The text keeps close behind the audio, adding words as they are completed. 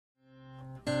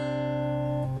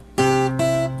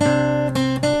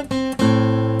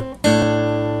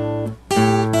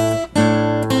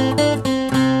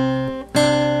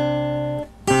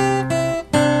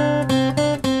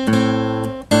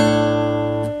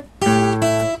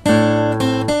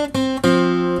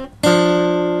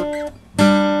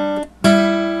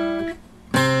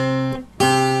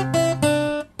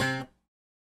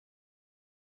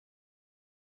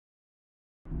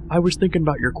I was thinking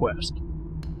about your quest.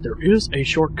 There is a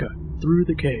shortcut through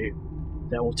the cave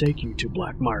that will take you to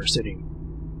Blackmire City.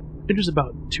 It is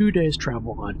about 2 days'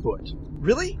 travel on foot.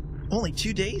 Really? Only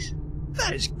 2 days?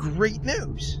 That is great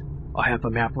news. I have a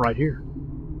map right here.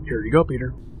 Here you go,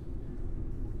 Peter.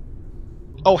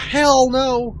 Oh, hell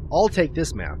no! I'll take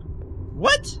this map.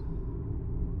 What?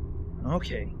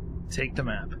 Okay, take the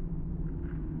map.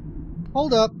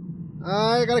 Hold up.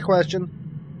 I got a question.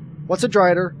 What's a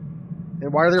drider?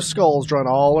 And why are there skulls drawn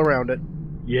all around it?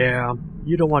 Yeah,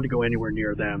 you don't want to go anywhere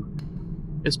near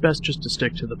them. It's best just to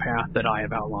stick to the path that I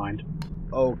have outlined.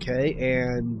 Okay,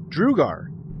 and Drugar?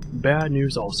 Bad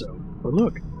news also. But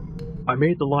look, I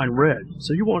made the line red,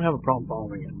 so you won't have a problem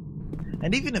following it.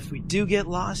 And even if we do get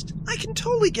lost, I can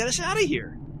totally get us out of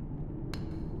here.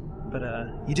 But,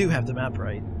 you do have the map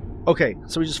right. Okay,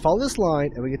 so we just follow this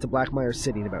line and we get to Blackmire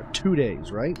City in about 2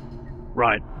 days, right?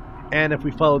 Right. And if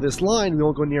we follow this line, we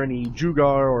won't go near any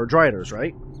Drugar or Driders,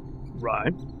 right?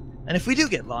 Right. And if we do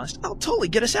get lost, I'll totally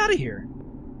get us out of here.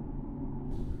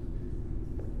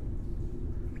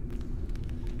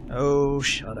 Oh,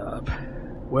 shut up.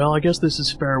 Well, I guess this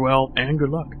is farewell and good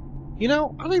luck. You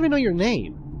know, I don't even know your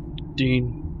name.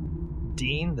 Dean.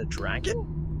 Dean the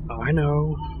Dragon? I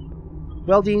know.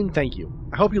 Well, Dean, thank you.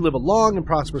 I hope you live a long and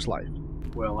prosperous life.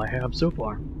 Well, I have so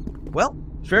far. Well,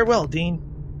 farewell, Dean.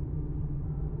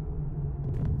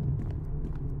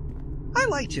 I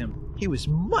liked him. He was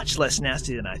much less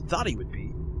nasty than I thought he would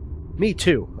be. Me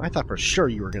too. I thought for sure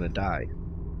you were going to die.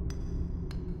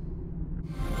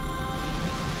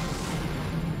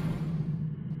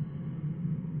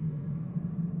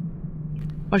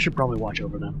 I should probably watch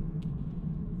over them.